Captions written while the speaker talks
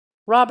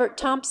Robert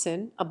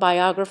Thompson, a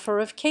biographer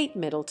of Kate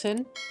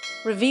Middleton,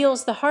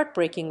 reveals the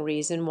heartbreaking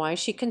reason why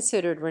she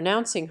considered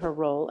renouncing her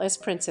role as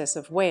Princess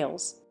of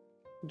Wales.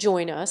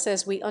 Join us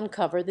as we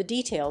uncover the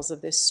details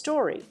of this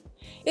story.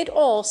 It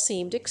all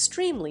seemed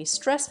extremely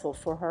stressful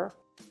for her.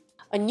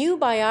 A new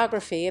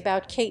biography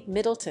about Kate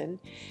Middleton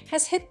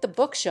has hit the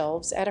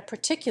bookshelves at a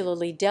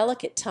particularly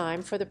delicate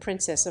time for the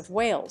Princess of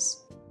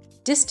Wales.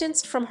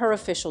 Distanced from her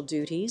official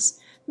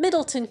duties,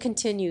 Middleton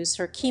continues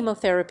her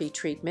chemotherapy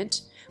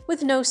treatment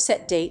with no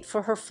set date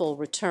for her full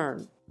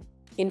return.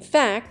 In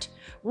fact,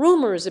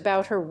 rumors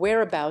about her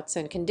whereabouts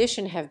and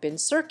condition have been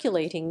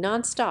circulating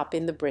nonstop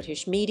in the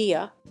British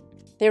media.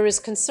 There is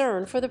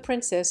concern for the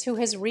princess, who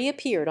has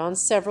reappeared on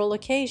several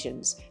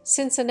occasions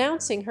since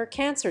announcing her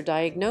cancer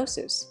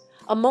diagnosis,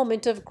 a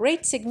moment of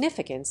great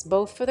significance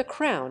both for the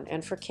crown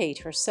and for Kate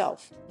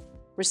herself.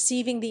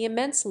 Receiving the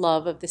immense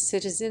love of the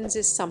citizens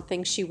is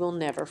something she will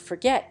never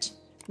forget.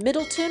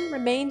 Middleton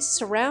remains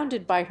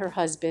surrounded by her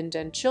husband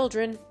and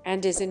children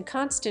and is in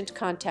constant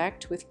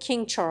contact with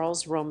King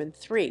Charles Roman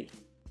III.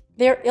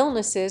 Their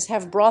illnesses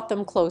have brought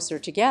them closer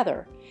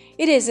together.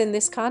 It is in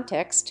this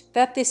context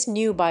that this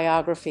new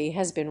biography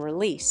has been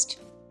released.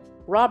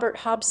 Robert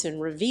Hobson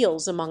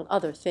reveals, among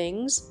other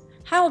things,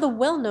 how the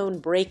well-known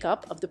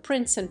breakup of the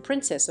Prince and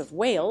Princess of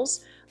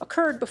Wales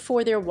occurred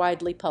before their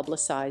widely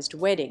publicized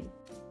wedding.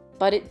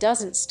 But it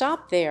doesn't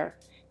stop there.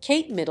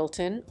 Kate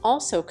Middleton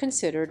also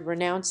considered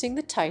renouncing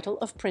the title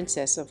of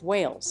Princess of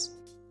Wales.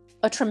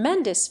 A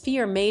tremendous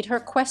fear made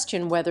her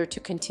question whether to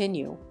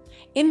continue.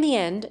 In the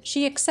end,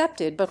 she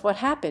accepted, but what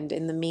happened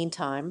in the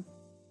meantime?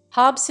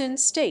 Hobson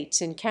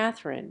states in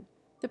Catherine,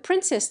 the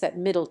princess that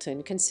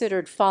Middleton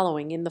considered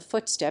following in the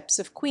footsteps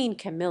of Queen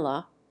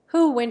Camilla,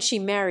 who, when she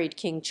married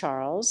King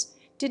Charles,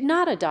 did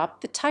not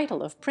adopt the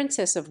title of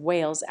Princess of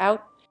Wales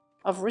out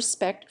of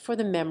respect for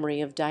the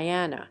memory of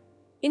Diana.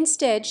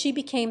 Instead, she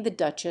became the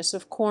Duchess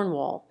of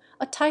Cornwall,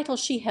 a title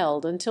she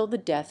held until the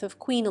death of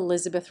Queen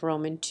Elizabeth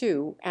Roman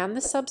II and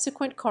the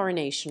subsequent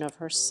coronation of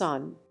her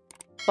son.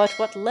 But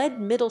what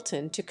led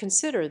Middleton to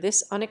consider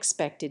this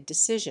unexpected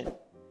decision?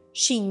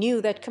 She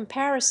knew that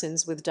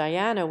comparisons with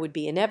Diana would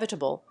be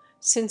inevitable,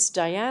 since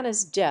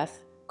Diana's death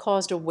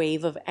caused a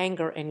wave of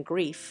anger and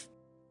grief.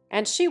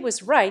 And she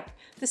was right.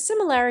 The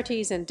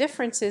similarities and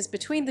differences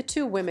between the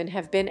two women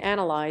have been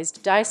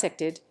analyzed,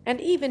 dissected, and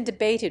even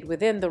debated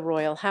within the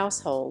royal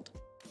household.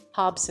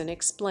 Hobson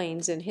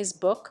explains in his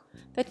book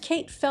that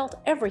Kate felt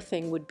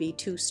everything would be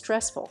too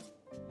stressful.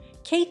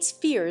 Kate's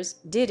fears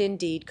did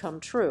indeed come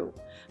true,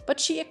 but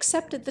she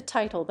accepted the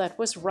title that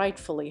was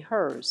rightfully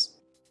hers.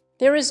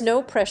 There is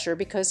no pressure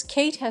because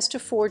Kate has to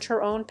forge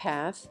her own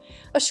path,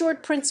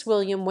 assured Prince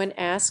William when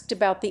asked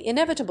about the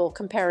inevitable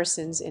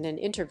comparisons in an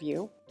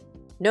interview.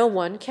 No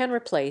one can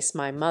replace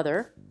my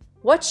mother.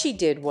 What she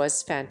did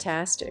was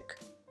fantastic.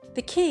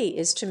 The key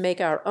is to make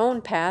our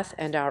own path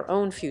and our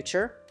own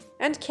future,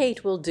 and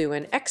Kate will do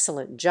an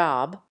excellent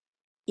job.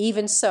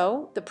 Even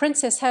so, the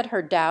princess had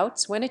her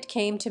doubts when it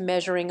came to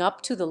measuring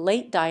up to the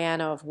late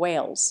Diana of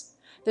Wales.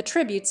 The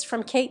tributes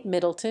from Kate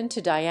Middleton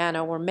to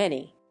Diana were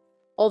many.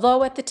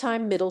 Although at the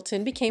time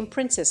Middleton became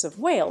Princess of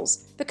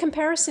Wales, the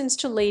comparisons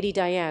to Lady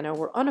Diana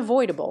were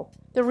unavoidable.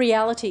 The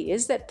reality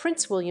is that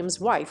Prince William's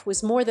wife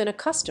was more than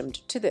accustomed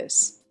to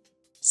this.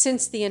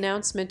 Since the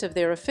announcement of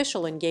their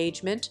official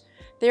engagement,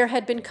 there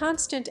had been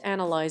constant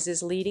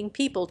analyses leading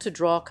people to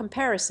draw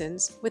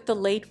comparisons with the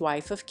late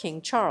wife of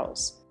King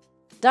Charles.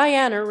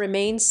 Diana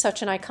remains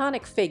such an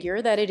iconic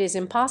figure that it is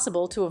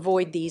impossible to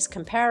avoid these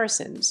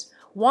comparisons.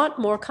 Want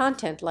more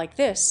content like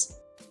this?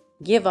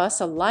 Give us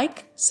a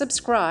like,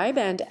 subscribe,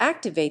 and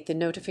activate the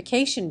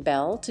notification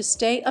bell to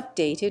stay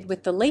updated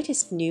with the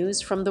latest news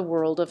from the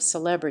world of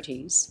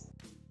celebrities.